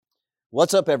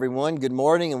What's up, everyone? Good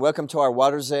morning and welcome to our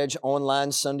Water's Edge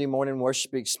online Sunday morning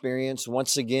worship experience.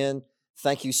 Once again,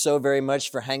 thank you so very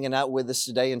much for hanging out with us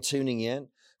today and tuning in.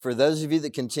 For those of you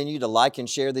that continue to like and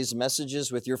share these messages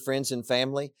with your friends and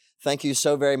family, thank you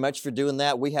so very much for doing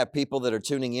that. We have people that are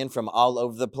tuning in from all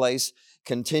over the place.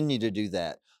 Continue to do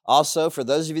that. Also, for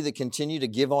those of you that continue to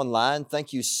give online,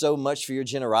 thank you so much for your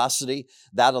generosity.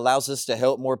 That allows us to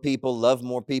help more people, love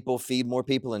more people, feed more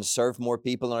people, and serve more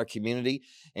people in our community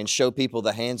and show people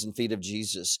the hands and feet of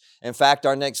Jesus. In fact,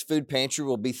 our next food pantry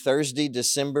will be Thursday,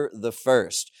 December the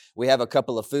 1st. We have a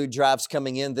couple of food drives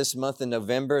coming in this month in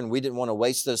November, and we didn't want to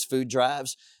waste those food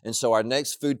drives. And so our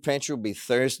next food pantry will be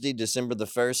Thursday, December the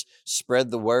 1st.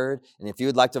 Spread the word. And if you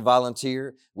would like to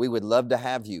volunteer, we would love to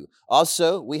have you.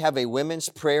 Also, we have a women's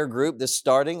prayer group that's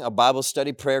starting, a Bible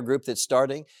study prayer group that's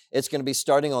starting. It's going to be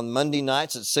starting on Monday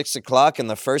nights at 6 o'clock, and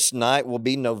the first night will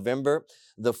be November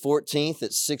the 14th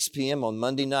at 6 p.m. on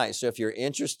Monday night. So if you're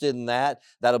interested in that,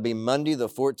 that'll be Monday the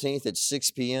 14th at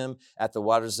 6 p.m. at the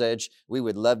Water's Edge. We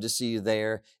would love to see you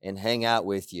there and hang out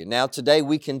with you. Now, today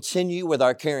we continue with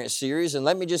our current series, and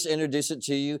let me just introduce it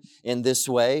to you in this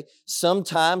way.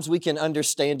 Sometimes we can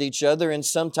understand each other, and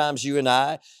sometimes you and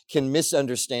I can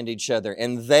misunderstand each other,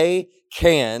 and they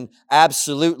can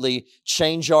absolutely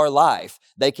change our life.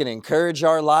 They can encourage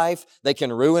our life. They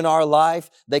can ruin our life.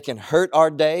 They can hurt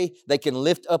our day. They can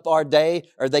lift up our day,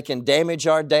 or they can damage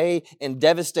our day and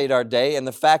devastate our day. And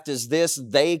the fact is this,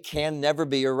 they can never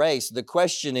be erased. The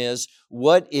question is,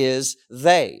 what is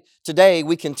they? Today,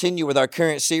 we continue with our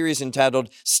current series entitled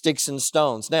Sticks and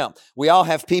Stones. Now, we all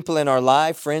have people in our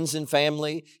life, friends and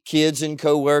family, kids and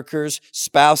co-workers,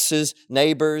 spouses,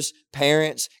 neighbors,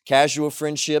 parents, casual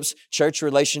friendships, church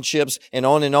relationships, and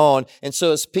on and on. And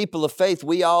so as people of faith,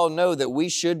 we all know that we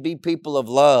should be people of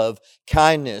love,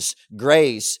 kindness,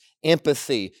 grace,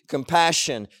 empathy,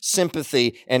 compassion,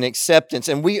 sympathy, and acceptance.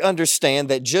 And we understand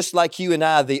that just like you and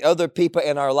I, the other people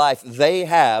in our life, they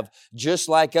have, just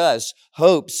like us,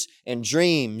 hopes and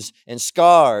dreams and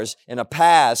scars and a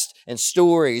past and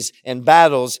stories and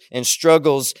battles and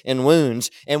struggles and wounds.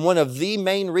 And one of the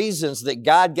main reasons that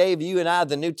God gave you and I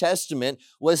the New Testament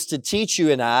was to teach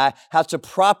you and I how to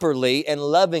properly and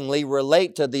lovingly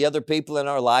relate to the other people in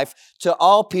our life, to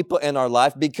all people in our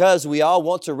life, because we all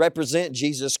want to represent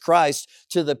Jesus Christ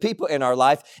to the people in our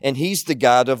life, and He's the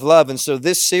God of love. And so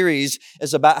this series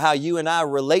is about how you and I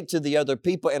relate to the other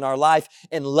people in our life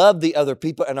and love the other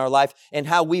people in our life, and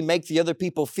how we make the other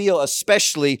people feel,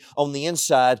 especially on the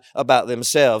inside, about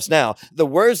themselves. Now, the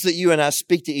words that you and I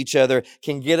speak to each other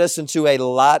can get us into a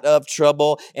lot of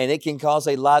trouble, and it can cause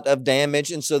a lot of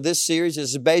damage. And so this series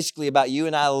is basically about you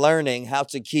and I learning how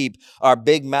to keep our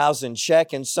big mouths in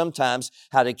check, and sometimes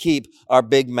how to keep our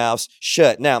big mouths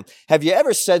shut. Now, have you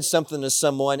ever said something to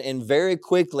someone and very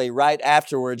quickly, right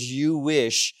afterwards, you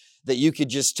wish that you could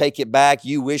just take it back?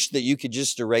 You wish that you could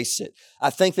just erase it.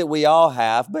 I think that we all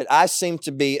have, but I seem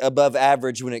to be above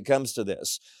average when it comes to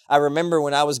this. I remember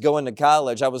when I was going to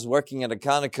college, I was working at a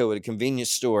Conoco at a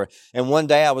convenience store. And one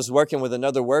day I was working with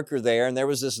another worker there, and there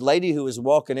was this lady who was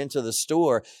walking into the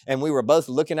store, and we were both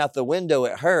looking out the window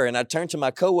at her. And I turned to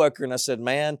my coworker and I said,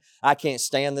 "Man, I can't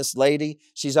stand this lady.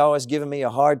 She's always giving me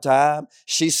a hard time.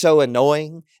 She's so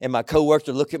annoying." And my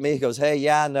coworker looked at me, he goes, "Hey,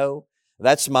 yeah, I know.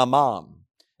 That's my mom."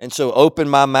 And so open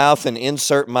my mouth and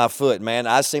insert my foot, man.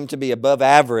 I seem to be above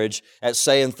average at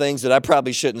saying things that I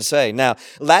probably shouldn't say. Now,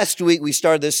 last week we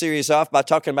started this series off by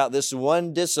talking about this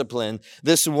one discipline,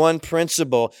 this one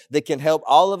principle that can help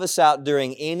all of us out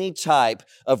during any type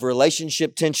of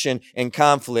relationship tension and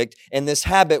conflict. And this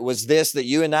habit was this, that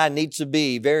you and I need to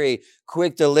be very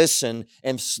quick to listen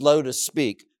and slow to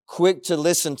speak. Quick to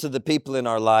listen to the people in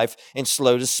our life and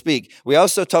slow to speak. We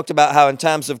also talked about how in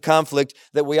times of conflict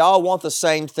that we all want the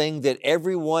same thing that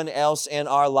everyone else in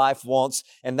our life wants,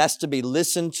 and that's to be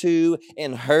listened to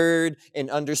and heard and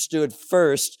understood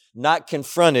first, not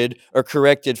confronted or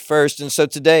corrected first. And so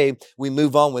today we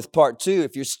move on with part 2.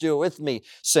 If you're still with me,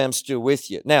 say I'm still with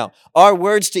you. Now, our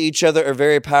words to each other are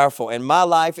very powerful, and my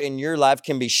life and your life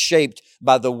can be shaped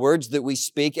by the words that we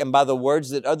speak and by the words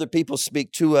that other people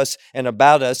speak to us and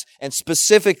about us, and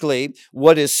specifically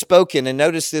what is spoken. And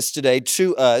notice this today,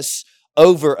 to us,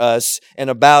 over us, and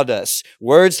about us.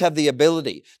 Words have the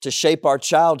ability to shape our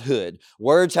childhood.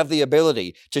 Words have the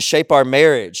ability to shape our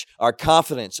marriage, our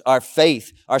confidence, our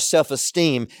faith, our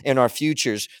self-esteem, and our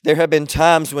futures. There have been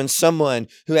times when someone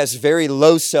who has very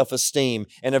low self-esteem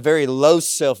and a very low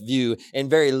self-view and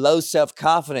very low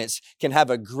self-confidence can have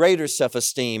a greater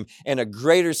self-esteem and a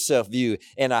greater self-view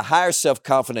and a higher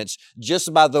self-confidence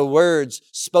just by the words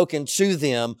spoken to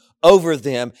them over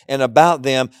them and about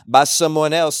them by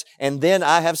someone else. And then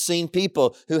I have seen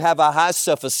people who have a high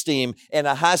self-esteem and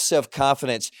a high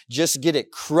self-confidence just get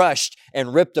it crushed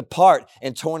and ripped apart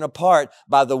and torn apart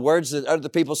by the words that other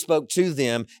people spoke to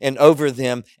them and over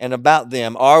them and about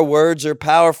them. Our words are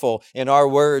powerful and our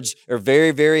words are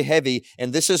very, very heavy.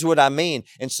 And this is what I mean.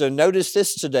 And so notice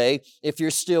this today. If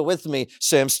you're still with me,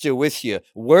 say I'm still with you.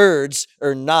 Words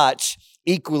are not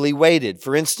equally weighted.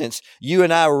 For instance, you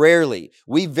and I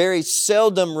we very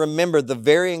seldom remember the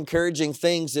very encouraging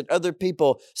things that other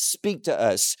people speak to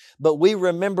us, but we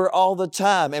remember all the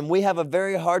time, and we have a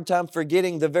very hard time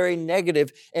forgetting the very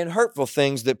negative and hurtful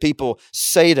things that people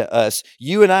say to us.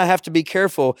 You and I have to be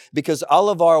careful because all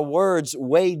of our words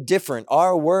weigh different.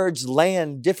 Our words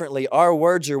land differently. Our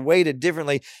words are weighted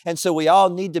differently, and so we all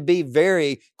need to be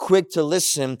very quick to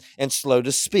listen and slow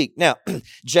to speak. Now,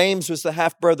 James was the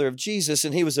half-brother of Jesus,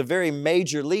 and he was a very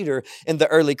major leader in the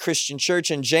early Christian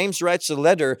church. And James writes a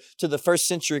letter to the first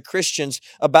century Christians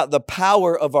about the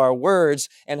power of our words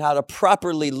and how to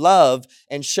properly love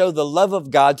and show the love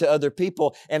of God to other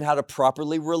people and how to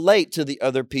properly relate to the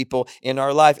other people in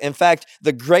our life. In fact,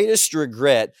 the greatest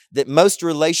regret that most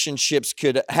relationships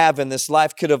could have in this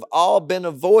life could have all been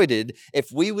avoided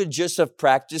if we would just have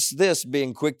practiced this,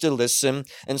 being quick to listen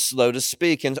and slow to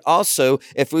speak. And also,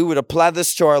 if we would apply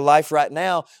this to our life right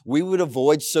now, we would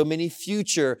avoid so many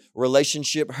future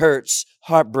relationship hurts,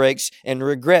 heartbreaks, and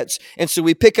regrets. And so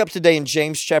we pick up today in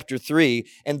James chapter 3,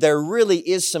 and there really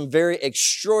is some very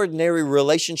extraordinary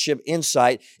relationship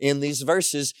insight in these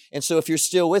verses. And so if you're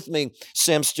still with me,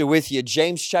 say I'm still with you.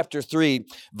 James chapter 3,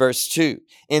 verse 2.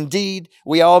 Indeed,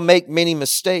 we all make many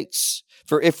mistakes.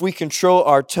 For if we control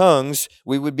our tongues,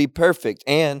 we would be perfect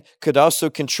and could also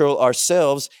control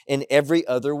ourselves in every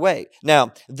other way.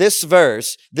 Now, this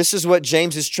verse, this is what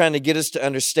James is trying to get us to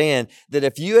understand, that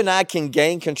if you and I can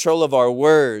gain control of our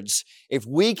words, if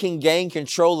we can gain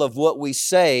control of what we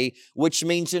say, which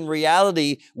means in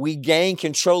reality, we gain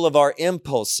control of our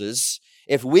impulses.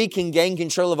 If we can gain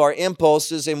control of our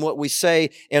impulses and what we say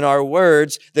in our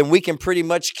words, then we can pretty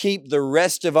much keep the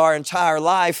rest of our entire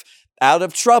life out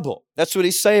of trouble. That's what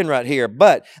he's saying right here.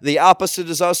 But the opposite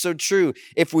is also true.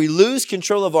 If we lose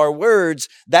control of our words,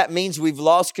 that means we've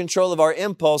lost control of our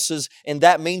impulses, and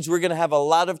that means we're going to have a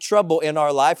lot of trouble in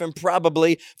our life and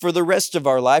probably for the rest of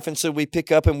our life. And so we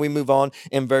pick up and we move on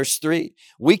in verse 3.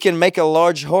 We can make a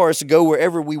large horse go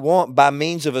wherever we want by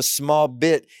means of a small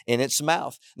bit in its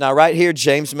mouth. Now, right here,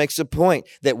 James makes a point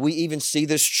that we even see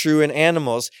this true in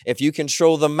animals. If you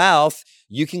control the mouth,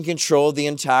 you can control the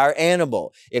entire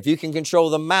animal. If you can control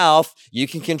the mouth, you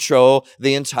can control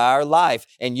the entire life.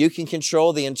 And you can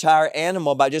control the entire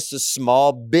animal by just a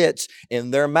small bit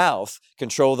in their mouth.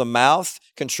 Control the mouth,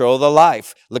 control the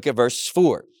life. Look at verse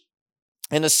 4.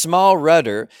 And a small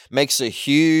rudder makes a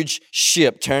huge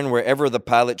ship turn wherever the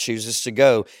pilot chooses to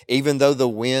go, even though the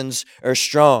winds are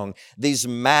strong. These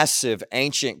massive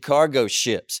ancient cargo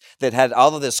ships that had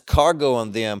all of this cargo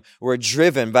on them were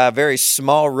driven by a very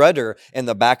small rudder in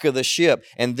the back of the ship.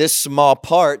 And this small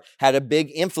part had a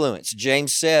big influence.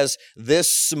 James says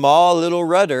this small little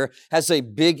rudder has a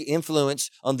big influence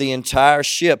on the entire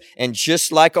ship. And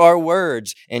just like our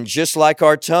words and just like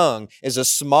our tongue is a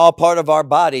small part of our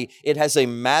body, it has a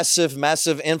massive,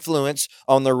 massive influence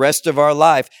on the rest of our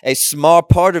life. A small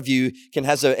part of you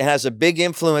has a big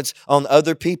influence on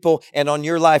other people and on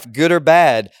your life, good or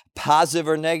bad, positive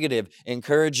or negative,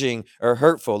 encouraging or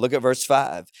hurtful. Look at verse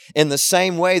 5. In the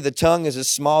same way, the tongue is a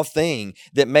small thing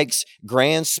that makes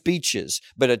grand speeches,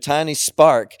 but a tiny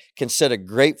spark can set a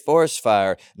great forest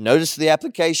fire. Notice the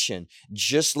application.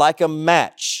 Just like a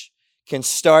match can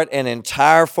start an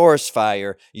entire forest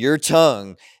fire, your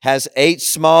tongue has 8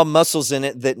 small muscles in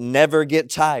it that never get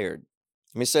tired.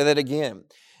 Let me say that again.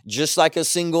 Just like a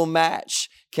single match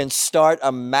can start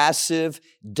a massive,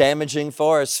 damaging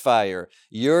forest fire,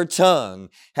 your tongue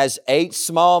has 8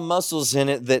 small muscles in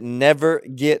it that never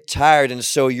get tired. And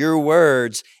so your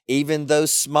words, even though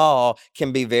small,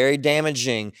 can be very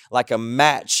damaging. Like a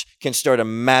match can start a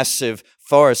massive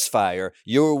forest fire.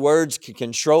 Your words can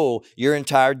control your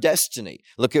entire destiny.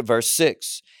 Look at verse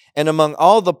 6. And among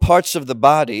all the parts of the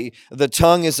body, the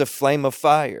tongue is a flame of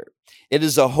fire. It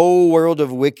is a whole world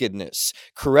of wickedness,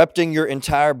 corrupting your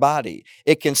entire body.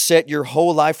 It can set your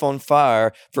whole life on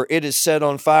fire, for it is set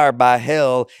on fire by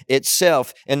hell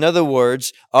itself. In other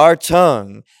words, our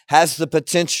tongue has the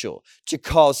potential to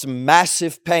cause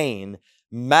massive pain,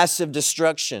 massive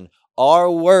destruction.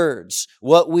 Our words,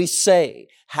 what we say,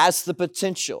 has the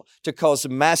potential to cause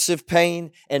massive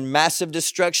pain and massive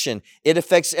destruction. It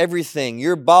affects everything.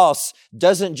 Your boss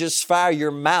doesn't just fire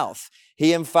your mouth.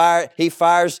 He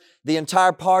fires the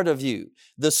entire part of you.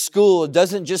 The school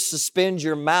doesn't just suspend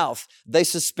your mouth, they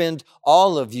suspend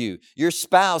all of you. Your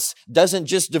spouse doesn't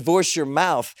just divorce your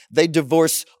mouth, they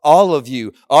divorce all of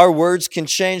you. Our words can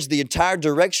change the entire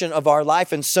direction of our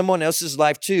life and someone else's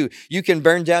life too. You can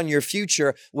burn down your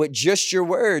future with just your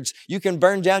words. You can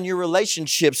burn down your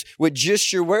relationships with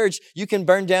just your words. You can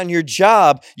burn down your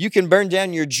job. You can burn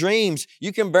down your dreams.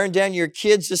 You can burn down your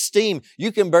kids' esteem.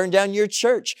 You can burn down your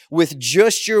church with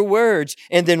just your words.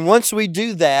 And then once we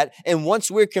do that, and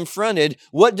once we're confronted,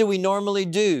 what do we normally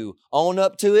do? Own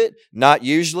up to it? Not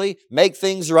usually. Make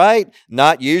things right?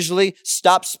 Not usually.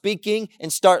 Stop speaking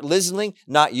and start listening?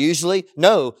 Not usually.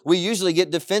 No, we usually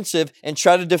get defensive and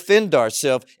try to defend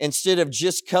ourselves instead of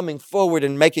just coming forward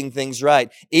and making things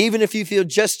right. Even if you feel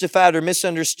justified or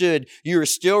misunderstood, you are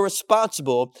still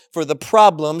responsible for the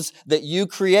problems that you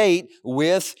create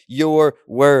with your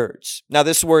words. Now,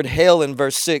 this word hell in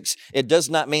verse 6, it does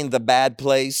not mean the bad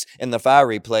place and the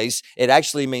fiery place. It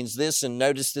actually means this, and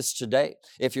notice this today.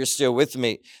 If you're still with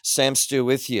me, Sam's still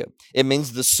with you. It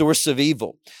means the source of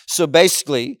evil. So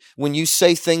basically, when you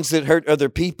say things that hurt other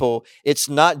people, it's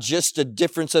not just a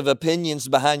difference of opinions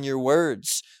behind your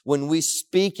words. When we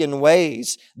speak in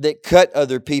ways that cut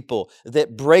other people,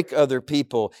 that break other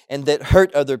people, and that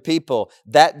hurt other people,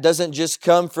 that doesn't just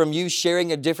come from you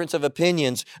sharing a difference of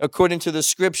opinions. According to the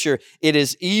scripture, it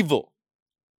is evil.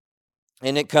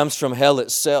 And it comes from hell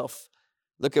itself.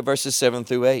 Look at verses 7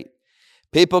 through 8.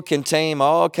 People can tame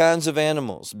all kinds of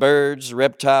animals, birds,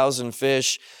 reptiles, and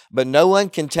fish, but no one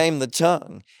can tame the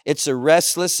tongue. It's a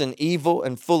restless and evil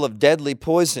and full of deadly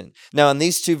poison. Now, in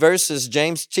these two verses,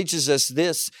 James teaches us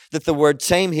this, that the word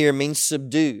tame here means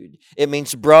subdued. It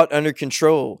means brought under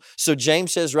control. So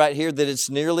James says right here that it's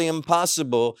nearly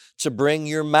impossible to bring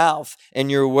your mouth and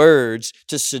your words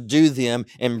to subdue them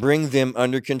and bring them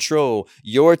under control.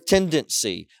 Your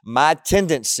tendency, my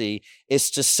tendency, is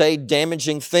to say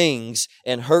damaging things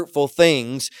and hurtful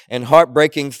things and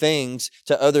heartbreaking things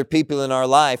to other people in our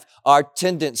life. Our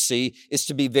tendency is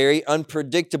to be very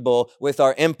unpredictable with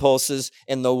our impulses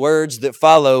and the words that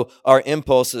follow our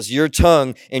impulses. Your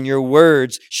tongue and your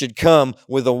words should come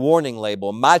with a warning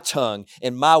label. My tongue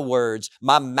and my words,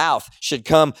 my mouth should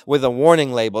come with a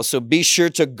warning label. So be sure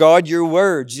to guard your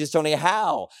words. You just don't know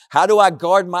how. How do I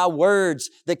guard my words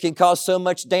that can cause so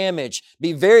much damage?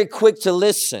 Be very quick to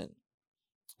listen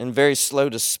and very slow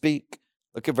to speak.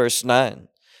 Look at verse 9.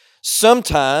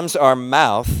 Sometimes our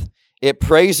mouth, it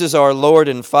praises our Lord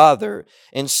and Father,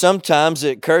 and sometimes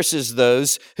it curses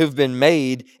those who've been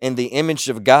made in the image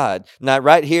of God. Now,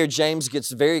 right here, James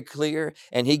gets very clear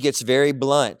and he gets very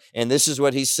blunt. And this is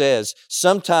what he says.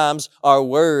 Sometimes our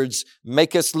words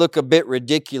make us look a bit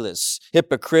ridiculous,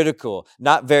 hypocritical,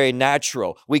 not very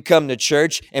natural. We come to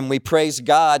church and we praise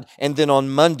God, and then on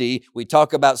Monday, we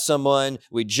talk about someone,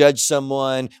 we judge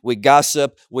someone, we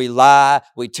gossip, we lie,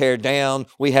 we tear down,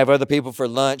 we have other people for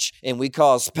lunch, and we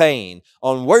cause pain.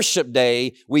 On worship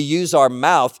day, we use our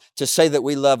mouth to say that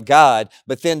we love God,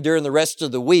 but then during the rest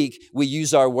of the week, we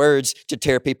use our words to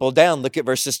tear people down. Look at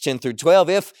verses 10 through 12.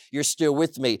 If you're still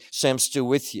with me, Sam's still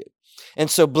with you. And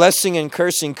so blessing and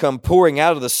cursing come pouring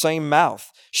out of the same mouth.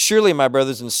 Surely, my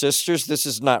brothers and sisters, this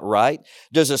is not right.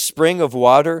 Does a spring of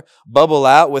water bubble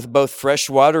out with both fresh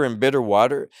water and bitter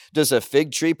water? Does a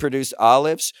fig tree produce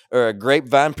olives or a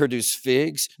grapevine produce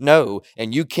figs? No,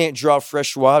 and you can't draw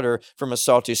fresh water from a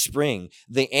salty spring.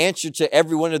 The answer to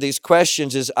every one of these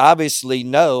questions is obviously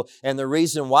no, and the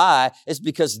reason why is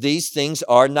because these things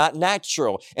are not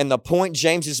natural. And the point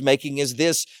James is making is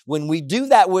this: when we do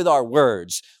that with our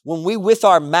words, when we with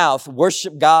our mouth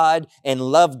worship God and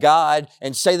love God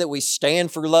and say that we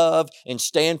stand for love and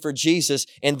stand for Jesus,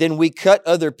 and then we cut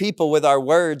other people with our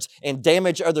words and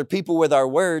damage other people with our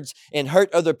words and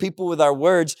hurt other people with our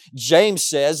words, James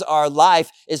says our life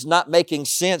is not making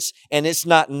sense and it's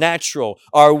not natural.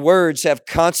 Our words have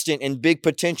constant and big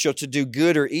potential to do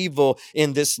good or evil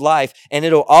in this life, and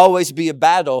it'll always be a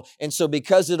battle. And so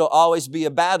because it'll always be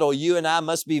a battle, you and I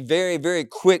must be very, very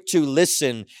quick to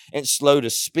listen and slow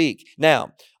to speak.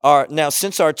 Now,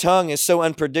 since our tongue is so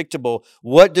unpredictable,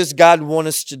 what does God want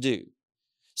us to do?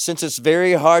 Since it's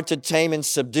very hard to tame and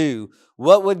subdue,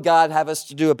 what would God have us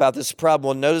to do about this problem?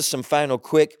 Well, notice some final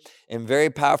quick and very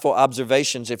powerful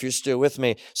observations. If you're still with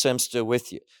me, so I'm still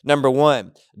with you. Number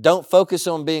one, don't focus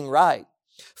on being right.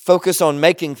 Focus on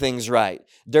making things right.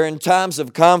 During times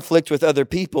of conflict with other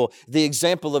people, the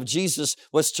example of Jesus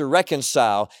was to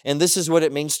reconcile. And this is what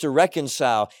it means to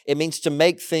reconcile. It means to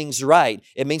make things right.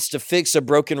 It means to fix a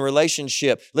broken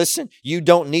relationship. Listen, you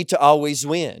don't need to always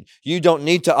win. You don't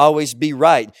need to always be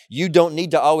right. You don't need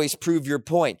to always prove your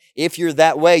point. If you're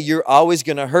that way, you're always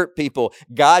going to hurt people.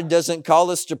 God doesn't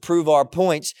call us to prove our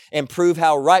points and prove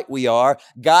how right we are.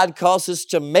 God calls us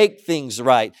to make things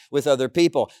right with other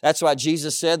people. That's why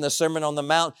Jesus said in the Sermon on the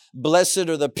Mount, blessed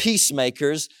are the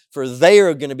peacemakers, for they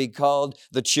are going to be called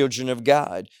the children of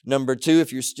God. Number 2,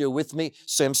 if you're still with me,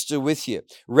 say I'm still with you.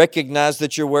 Recognize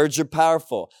that your words are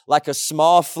powerful. Like a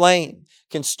small flame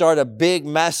can start a big,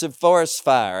 massive forest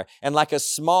fire, and like a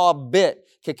small bit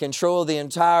can control the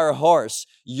entire horse.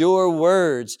 Your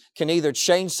words can either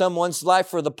change someone's life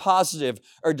for the positive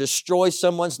or destroy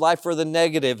someone's life for the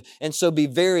negative. And so be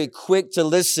very quick to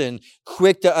listen,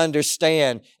 quick to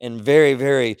understand, and very,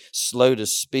 very slow to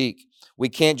speak. We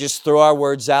can't just throw our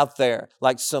words out there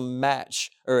like some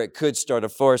match, or it could start a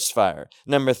forest fire.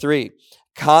 Number 3,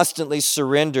 constantly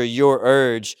surrender your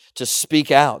urge to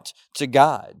speak out to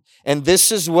God. And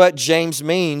this is what James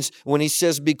means when he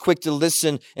says, be quick to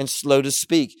listen and slow to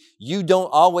speak. You don't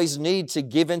always need to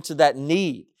give into that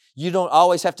need. You don't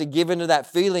always have to give into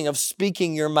that feeling of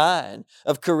speaking your mind,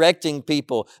 of correcting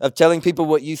people, of telling people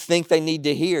what you think they need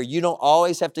to hear. You don't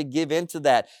always have to give into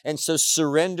that. And so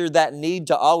surrender that need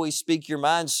to always speak your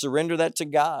mind. Surrender that to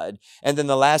God. And then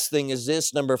the last thing is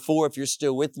this, number 4, if you're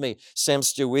still with me, say I'm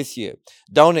still with you.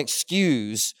 Don't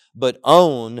excuse, but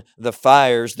own the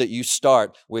fires that you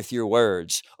start with your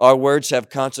words. Our words have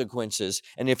consequences.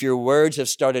 And if your words have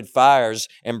started fires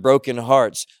and broken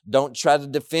hearts, don't try to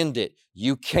defend it.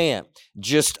 You can't.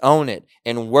 Just own it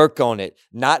and work on it,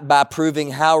 not by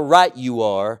proving how right you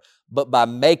are, but by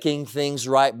making things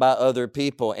right by other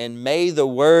people. And may the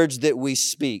words that we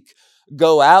speak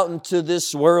go out into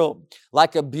this world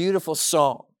like a beautiful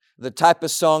song, the type of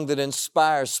song that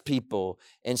inspires people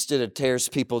instead of tears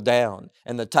people down,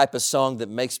 and the type of song that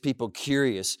makes people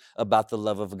curious about the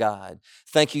love of God.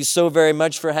 Thank you so very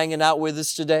much for hanging out with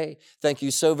us today. Thank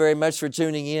you so very much for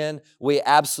tuning in. We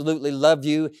absolutely love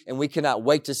you, and we cannot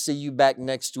wait to see you back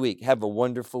next week. Have a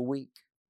wonderful week.